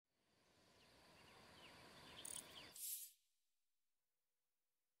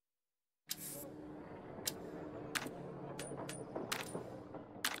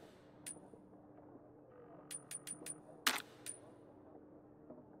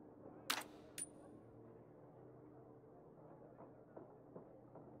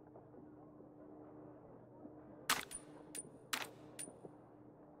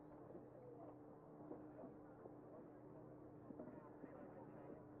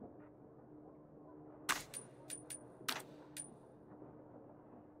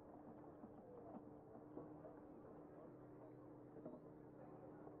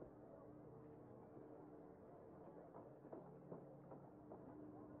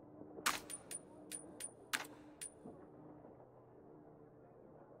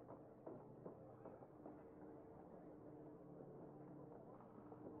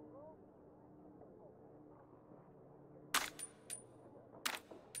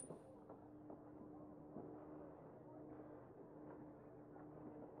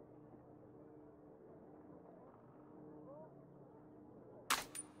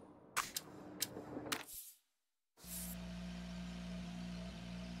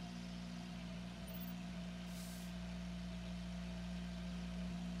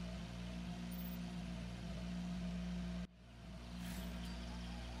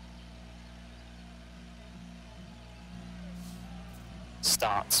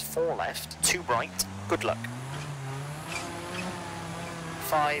starts 4 left, 2 right, good luck.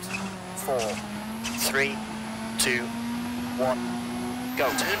 5, 4, 3, 2, 1, go.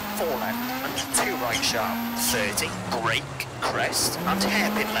 Turn 4 left and 2 right sharp, 30, brake, crest and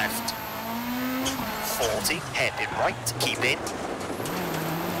hairpin left. 40, hairpin right, keep in.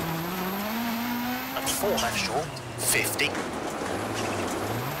 And 4 left short, 50.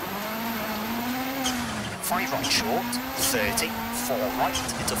 5 right short, 30, 4 right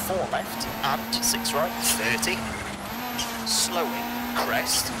into 4 left and 6 right, 30. Slowing,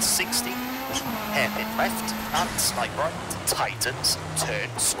 crest, 60. Hairpin left and slight right, tightens, turn,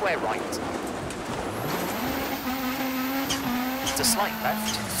 square right. To slight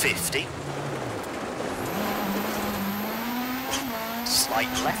left, 50.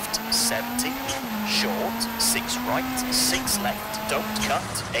 Slight left, 70. Short, 6 right, 6 left, don't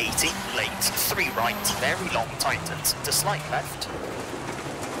cut, 80. Late, 3 right, very long, tightens. To slight left.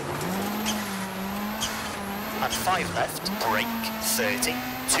 And 5 left, brake, 30.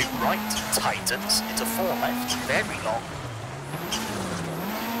 2 right, tightens, into 4 left, very long.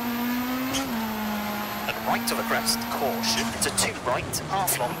 And right of a crest, caution, into 2 right,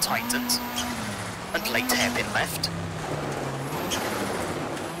 half long, tightens. And late hairpin left.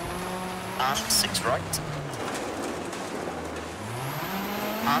 And 6 right.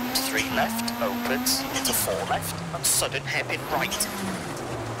 And 3 left, opens, into 4 left, and sudden hairpin right.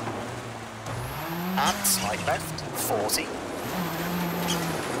 And slight left, 40.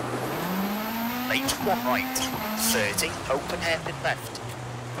 Late 1 right, 30, open hairpin left,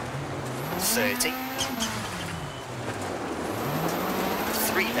 30,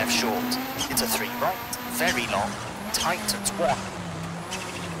 3 left short, into 3 right, very long, tightens 1,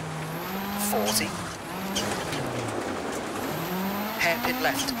 40, hairpin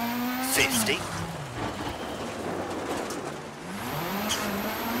left, 50,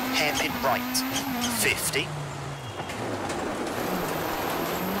 hairpin right, 50,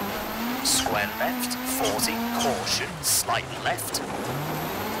 square left, 40, caution, slight left,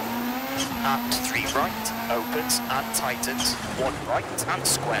 and 3 right, opens and tightens, 1 right and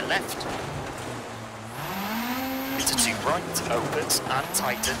square left, into 2 right, opens and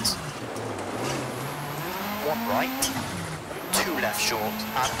tightens, 1 right, 2 left short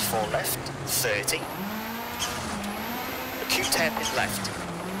and 4 left, 30, acute hairpin left,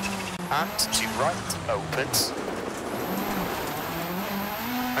 and 2 right, opens,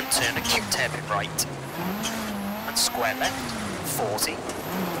 and turn acute hairpin right, and square left, 40,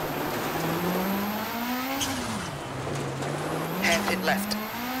 hairpin left,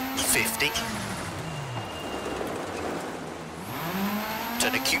 50,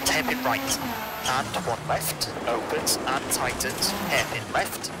 turn acute hairpin right, and 1 left, opens and tightens, hairpin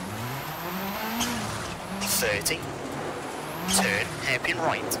left, 30, turn hairpin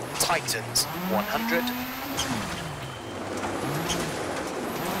right, tightens, 100,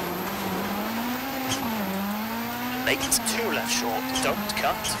 late 2 left short, don't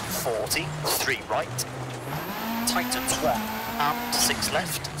cut, 40, 3 right, tightens 1, and 6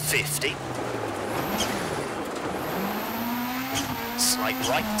 left, 50, slight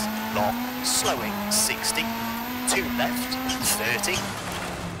right, long, slowing, 60, 2 left, 30,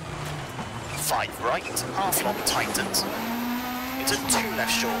 5 right, half long, tightens, into 2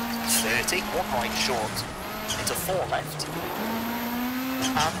 left short, 30, 1 right short, into 4 left,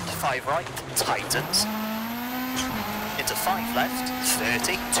 and 5 right, tightens, into 5 left,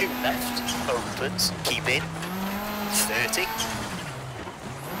 30, 2 left, opens, keep in, 30,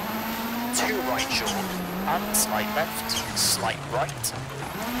 2 right short, and slight left, slight right,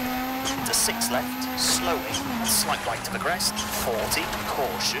 into 6 left, slowing, slight right to the crest, 40,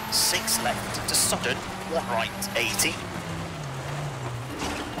 caution, 6 left, to sudden, 1 right, 80,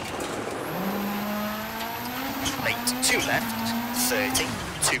 late 2 left, 30,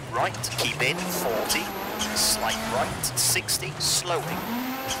 2 right, keep in, 40, slight right, 60, slowing,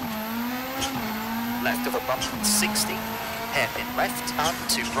 left of a bump, 60, hairpin left, and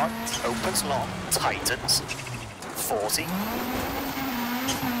 2 right, opens long, tightens, 40,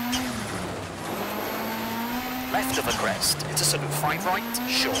 left of a crest, into sort of 5 right,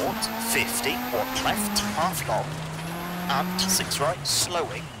 short, 50, 1 left, half long, and 6 right,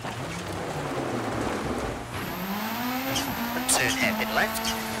 slowing, and turn hairpin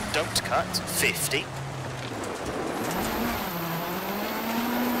left, don't cut, 50,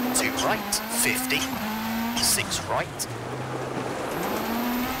 2 right, 50, 6 right,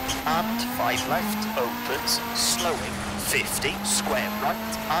 and 5 left, opens, slowing, 50, square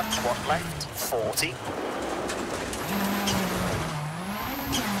right, and 1 left, 40,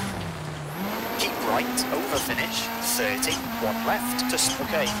 keep right, over finish, 30, 1 left, just,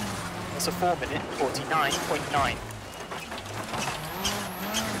 okay, that's a 4 minute, 49.9.